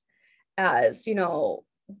much as,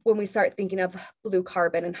 when we start thinking of blue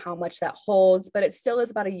carbon and how much that holds, but it still is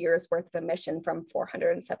about a year's worth of emission from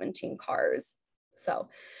 417 cars. So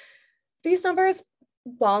these numbers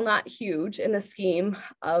while not huge in the scheme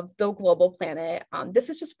of the global planet, this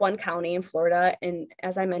is just one county in Florida. And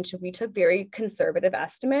as I mentioned, we took very conservative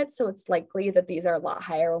estimates. So it's likely that these are a lot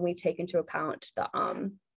higher when we take into account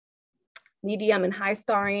the medium and high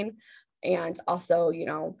scarring. And also, you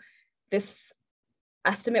know, this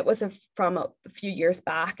estimate was from a few years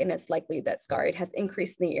back, and it's likely that scarring has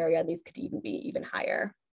increased in the area. And these could even be even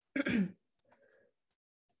higher.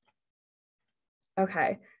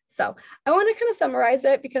 Okay. So I want to kind of summarize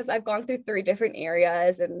it because I've gone through 3 different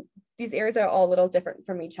areas and these areas are all a little different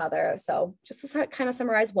from each other. So just to kind of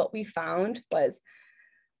summarize what we found was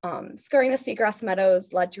scarring of seagrass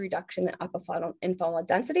meadows led to reduction in faunal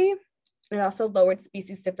density. It also lowered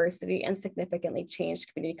species diversity and significantly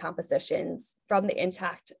changed community compositions from the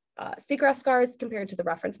intact seagrass scars compared to the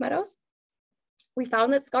reference meadows. We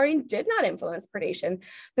found that scarring did not influence predation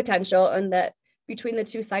potential and that between the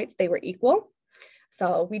 2 sites, they were equal.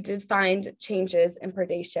 So we did find changes in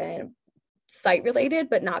predation site related,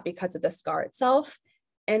 but not because of the scar itself.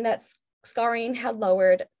 And that scarring had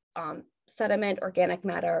lowered sediment, organic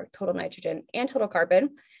matter, total nitrogen, and total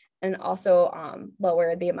carbon, and also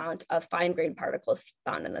lowered the amount of fine grained particles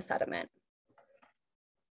found in the sediment.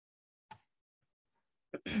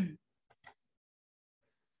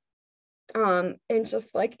 And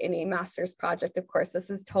just like any master's project, of course, this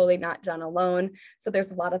is totally not done alone. So there's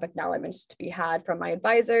a lot of acknowledgments to be had from my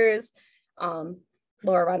advisors,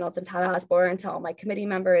 Laura Reynolds and Todd Osborne, to all my committee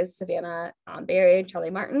members, Savannah Barry and Charlie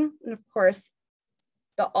Martin, and of course,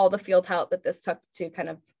 all the field help that this took to kind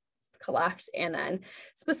of collect, and then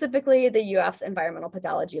specifically the UF's Environmental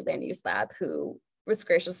Pedology Land Use Lab, who was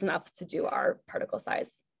gracious enough to do our particle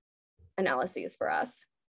size analyses for us.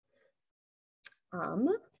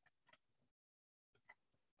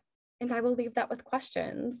 And I will leave that with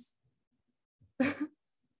questions.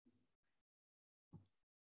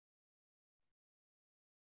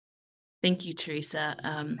 Thank you, Theresa.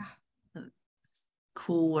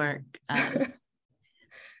 Cool work.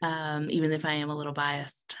 Even if I am a little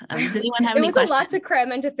biased. Does anyone have any questions? It was a lot to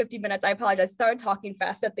cram into 50 minutes. I apologize. I started talking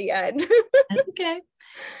fast at the end. That's okay.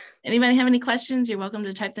 Anybody have any questions? You're welcome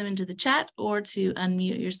to type them into the chat or to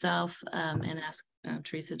unmute yourself and ask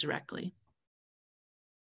Theresa directly.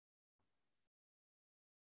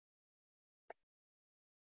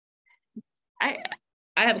 I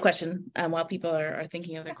have a question while people are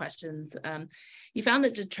thinking of their questions. You found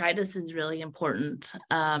that detritus is really important.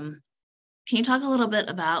 Can you talk a little bit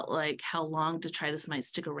about like how long detritus might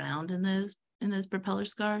stick around in those propeller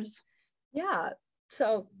scars? Yeah,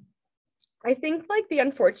 so I think like the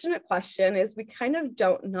unfortunate question is we kind of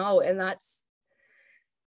don't know, and that's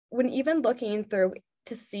when even looking through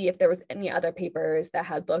to see if there was any other papers that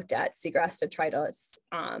had looked at seagrass detritus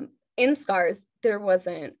in scars, there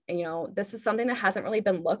wasn't. You know, this is something that hasn't really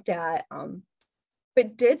been looked at,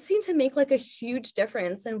 but did seem to make like a huge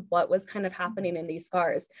difference in what was kind of happening in these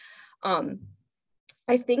scars.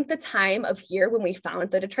 I think the time of year when we found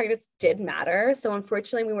the detritus did matter. So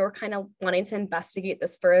unfortunately, we were kind of wanting to investigate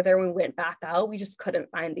this further. When we went back out, we just couldn't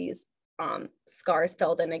find these scars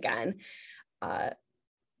filled in again.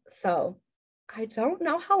 So I don't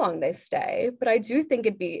know how long they stay, but I do think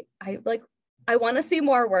I want to see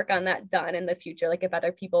more work on that done in the future. Like if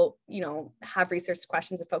other people, you know, have research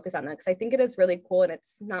questions and focus on that, because I think it is really cool and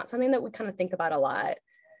it's not something that we kind of think about a lot.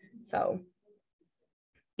 So.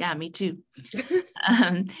 Yeah, me too.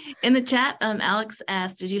 In the chat, Alex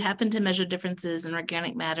asked, did you happen to measure differences in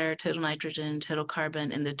organic matter, total nitrogen, total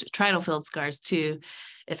carbon in the detrital filled scars too?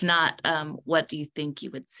 If not, what do you think you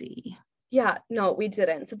would see? Yeah, no, we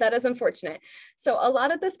didn't. So that is unfortunate. So a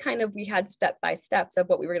lot of this kind of, we had step-by-steps of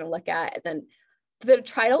what we were going to look at. And then the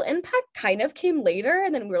detrital impact kind of came later.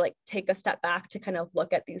 And then we were like, take a step back to kind of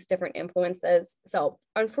look at these different influences. So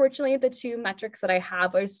unfortunately, the 2 metrics that I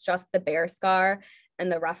have was just the bare scar and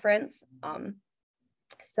the reference.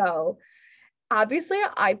 So obviously,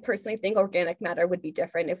 I personally think organic matter would be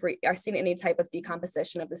different if we are seeing any type of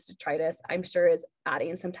decomposition of this detritus. I'm sure is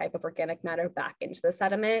adding some type of organic matter back into the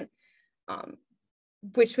sediment,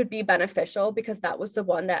 which would be beneficial because that was the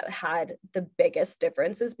one that had the biggest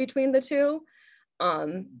differences between the 2.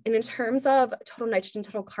 And in terms of total nitrogen,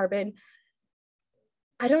 total carbon,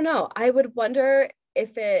 I don't know. I would wonder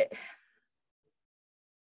if if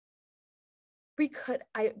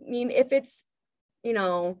it's, you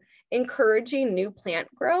know, encouraging new plant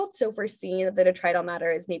growth. So if we're seeing that the detrital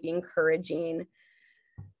matter is maybe encouraging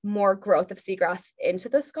more growth of seagrass into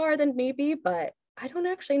the scar, then maybe, but I don't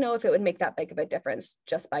actually know if it would make that big of a difference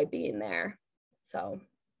just by being there. So.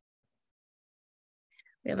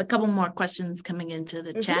 We have a couple more questions coming into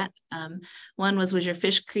the chat. One was your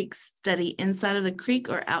Fish Creek study inside of the creek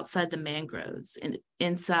or outside the mangroves? And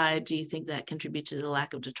inside, do you think that contributed to the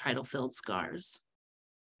lack of detrital filled scars?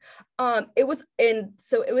 It was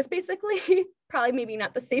basically probably maybe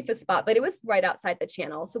not the safest spot, but it was right outside the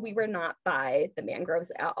channel. So we were not by the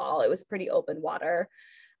mangroves at all. It was pretty open water.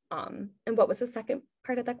 And what was the second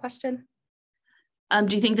part of that question?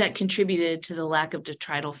 Do you think that contributed to the lack of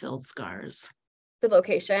detrital filled scars? The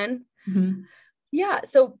location? Yeah,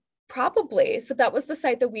 so probably. So that was the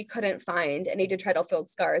site that we couldn't find any detrital filled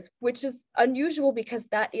scars, which is unusual because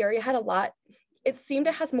that area had a lot. It seemed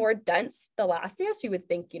it has more dense thalassia, so you would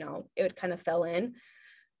think, it would kind of fill in.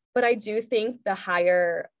 But I do think the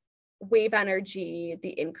higher wave energy,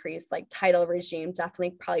 the increased tidal regime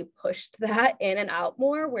definitely probably pushed that in and out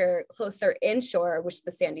more, where closer inshore, which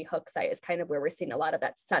the Sandy Hook site is kind of where we're seeing a lot of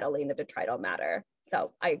that settling of detrital matter.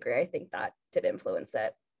 So I agree. I think that did influence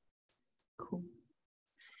it. Cool.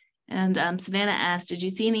 And Savannah asked, did you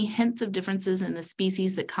see any hints of differences in the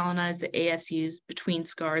species that colonize the ASUs between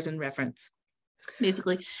scars and reference?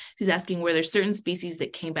 Basically, she's asking were there certain species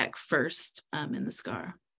that came back first in the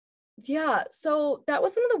scar? Yeah, so that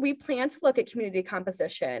was we planned to look at community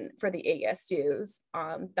composition for the ASUs.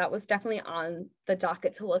 That was definitely on the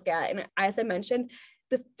docket to look at. And as I mentioned,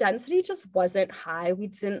 the density just wasn't high.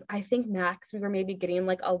 I think max, we were maybe getting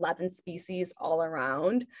 11 species all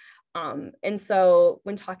around. And so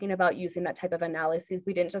when talking about using that type of analysis,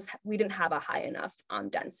 we didn't have a high enough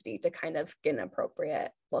density to kind of get an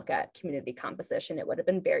appropriate look at community composition. It would have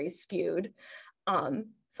been very skewed.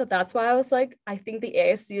 So that's why I was I think the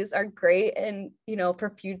ASUs are great. And, for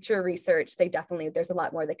future research, there's a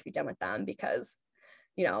lot more that could be done with them because,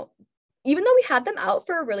 even though we had them out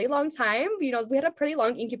for a really long time, we had a pretty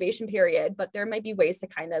long incubation period, but there might be ways to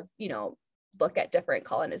kind of, look at different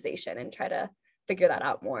colonization and try to figure that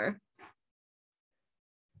out more.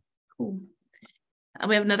 Cool.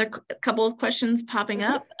 We have another couple of questions popping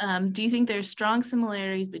up. Do you think there's strong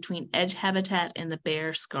similarities between edge habitat and the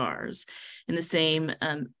bear scars in the same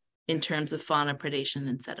in terms of fauna predation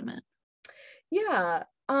and sediment? Yeah,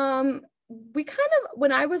 we kind of,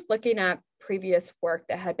 when I was looking at previous work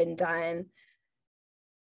that had been done,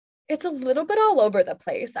 it's a little bit all over the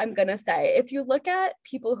place, I'm going to say. If you look at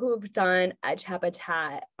people who have done edge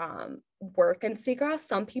habitat work in seagrass,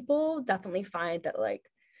 some people definitely find that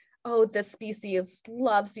oh, this species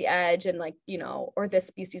loves the edge and or this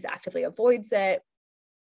species actively avoids it.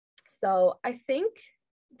 So I think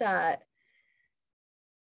that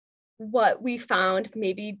what we found,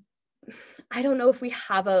 maybe, I don't know if we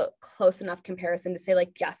have a close enough comparison to say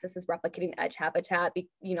yes, this is replicating edge habitat,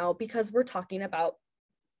 because we're talking about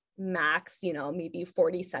max, maybe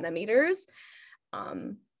 40 centimeters.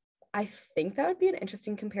 I think that would be an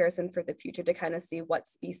interesting comparison for the future to kind of see what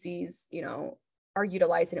species, are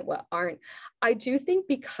utilizing it, what aren't. I do think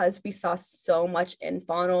because we saw so much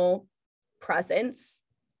infaunal presence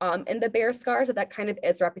in the bear scars, that kind of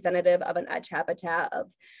is representative of an edge habitat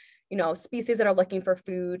of, species that are looking for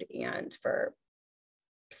food and for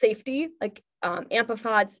safety,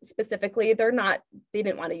 amphipods specifically, they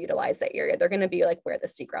didn't want to utilize that area. They're going to be where the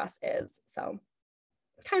seagrass is. So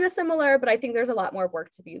kind of similar, but I think there's a lot more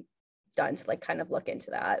work to be done to kind of look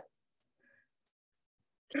into that.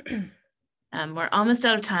 We're almost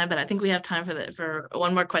out of time, but I think we have time for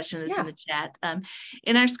one more question that's in the chat.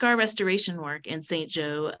 In our scar restoration work in St.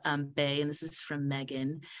 Joe Bay, and this is from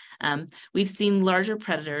Megan, we've seen larger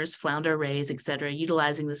predators, flounder rays, et cetera,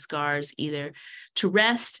 utilizing the scars either to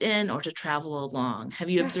rest in or to travel along. Have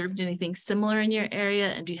you observed anything similar in your area?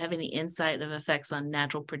 And do you have any insight of effects on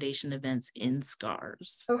natural predation events in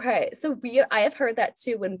scars? Okay, so I have heard that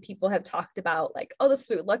too when people have talked about oh, this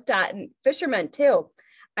we looked at, and fishermen too,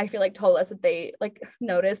 I feel told us that they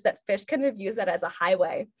noticed that fish kind of use that as a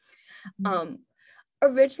highway.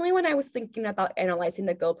 Originally, when I was thinking about analyzing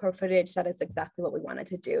the GoPro footage, that is exactly what we wanted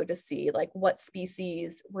to do, to see what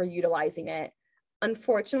species were utilizing it.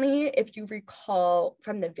 Unfortunately, if you recall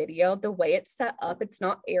from the video, the way it's set up, it's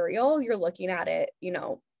not aerial. You're looking at it,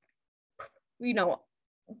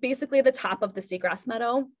 basically the top of the seagrass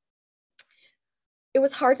meadow. It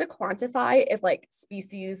was hard to quantify if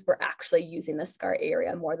species were actually using the scar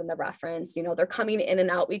area more than the reference. They're coming in and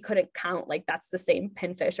out. We couldn't count that's the same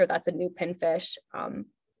pinfish or that's a new pinfish.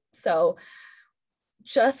 So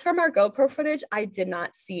just from our GoPro footage, I did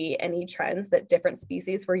not see any trends that different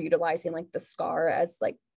species were utilizing the scar as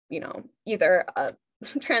either a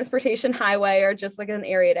transportation highway or just an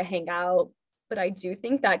area to hang out. But I do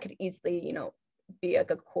think that could easily, be a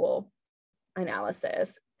good, cool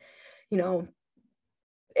analysis.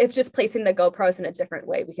 if just placing the GoPros in a different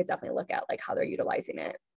way, we could definitely look at like how they're utilizing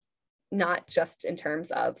it, not just in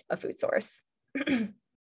terms of a food source.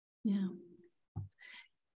 Yeah.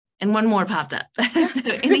 And one more popped up. So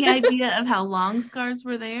any idea of how long scars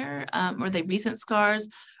were there? Were they recent scars,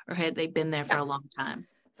 or had they been there for a long time?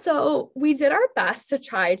 So we did our best to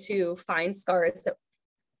try to find scars that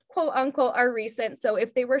quote unquote are recent. So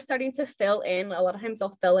if they were starting to fill in, a lot of times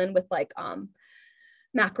they'll fill in with like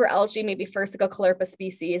macroalgae, maybe Fursica caulerpa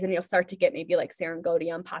species, and you'll start to get maybe like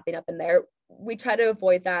Serengodium popping up in there. We try to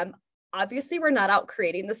avoid them. Obviously, we're not out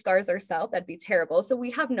creating the scars ourselves. That'd be terrible. So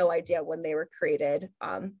we have no idea when they were created.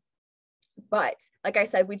 But like I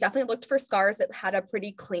said, we definitely looked for scars that had a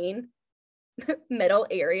pretty clean middle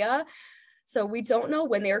area. So we don't know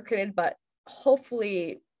when they were created, but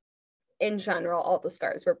hopefully in general, all the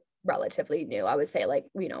scars were relatively new. I would say like,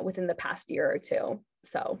 you know, within the past year or two.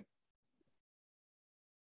 So.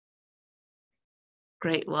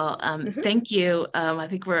 Great. Well, thank you. I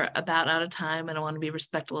think we're about out of time, and I want to be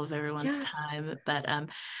respectful of everyone's time, but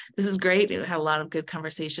this is great. We had a lot of good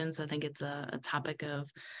conversations. I think it's a topic of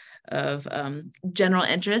general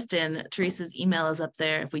interest, and Theresa's email is up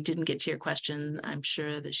there. If we didn't get to your question, I'm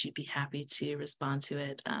sure that she'd be happy to respond to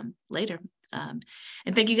it later. And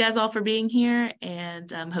thank you guys all for being here,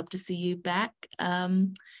 and hope to see you back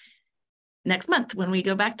next month when we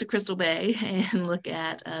go back to Crystal Bay and look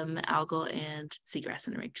at algal and seagrass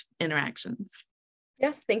interactions.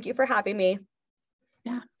 Yes, thank you for having me.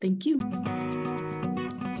 Yeah, thank you.